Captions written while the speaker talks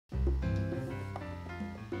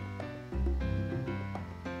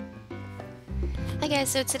Hi guys,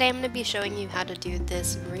 so today I'm going to be showing you how to do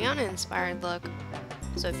this Rihanna inspired look.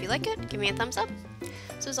 So if you like it, give me a thumbs up.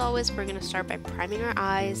 So as always, we're going to start by priming our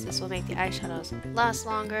eyes. This will make the eyeshadows last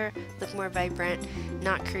longer, look more vibrant,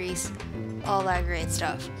 not crease, all that great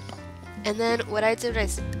stuff. And then what I did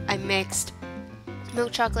is I mixed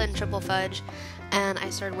milk chocolate and triple fudge, and I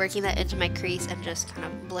started working that into my crease and just kind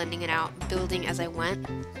of blending it out, building as I went,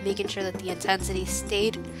 making sure that the intensity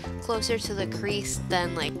stayed closer to the crease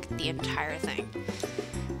than like the entire thing.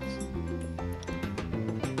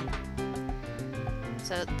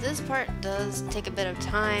 So this part does take a bit of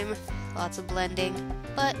time, lots of blending,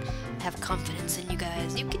 but I have confidence in you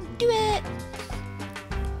guys. You can do it!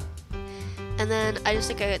 And then I just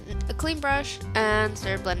took a clean brush and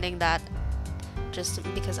started blending that, just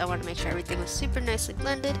because I wanted to make sure everything was super nicely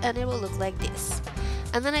blended and it will look like this.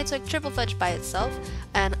 And then I took triple fudge by itself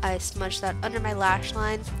and I smudged that under my lash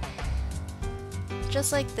line,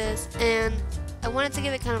 just like this, and I wanted to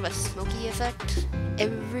give it kind of a smoky effect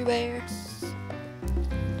everywhere.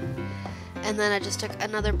 And then I just took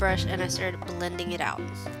another brush and I started blending it out.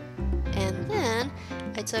 And then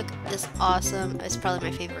I took this awesome, it's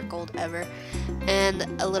probably my favorite gold ever, and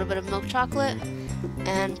a little bit of milk chocolate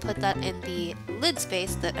and put that in the lid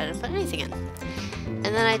space that I didn't put anything in. And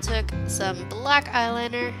then I took some black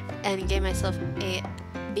eyeliner and gave myself a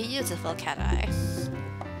beautiful cat eye.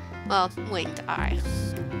 Well, winged eye.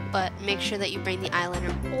 But make sure that you bring the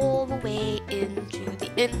eyeliner all the way into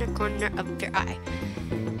the inner corner of your eye.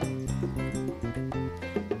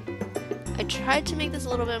 I tried to make this a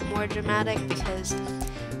little bit more dramatic because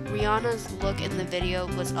Rihanna's look in the video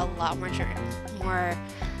was a lot more,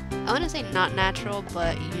 I want to say not natural,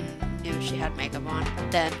 but you knew she had makeup on,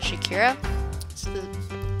 than Shakira. So,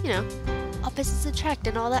 you know, opposites attract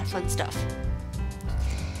and all that fun stuff.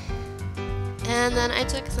 And then I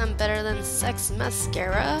took some Better Than Sex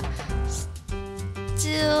mascara.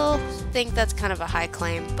 Still think that's kind of a high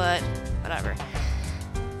claim, but whatever.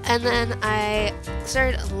 And then I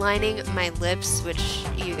started lining my lips, which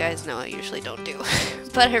you guys know I usually don't do.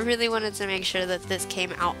 But I really wanted to make sure that this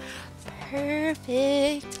came out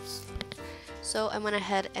perfect. So I went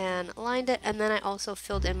ahead and lined it, and then I also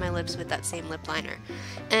filled in my lips with that same lip liner.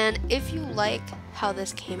 And if you like how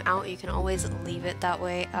this came out, you can always leave it that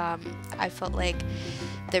way. I felt like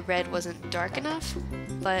the red wasn't dark enough,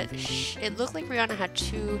 but it looked like Rihanna had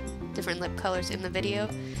two different lip colors in the video.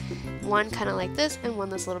 One kind of like this, and one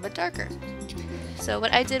that's a little bit darker. So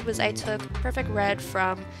what I did was I took Perfect Red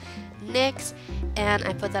from NYX, and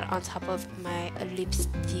I put that on top of my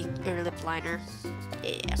lipstick or lip liner.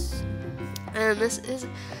 Yeah. And this is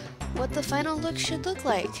what the final look should look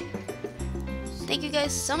like. Thank you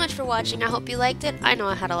guys so much for watching. I hope you liked it. I know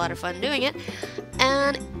I had a lot of fun doing it.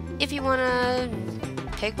 And if you want to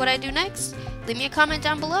pick what I do next, leave me a comment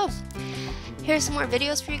down below. Here's some more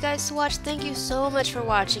videos for you guys to watch. Thank you so much for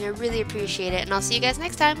watching. I really appreciate it. And I'll see you guys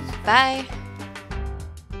next time. Bye.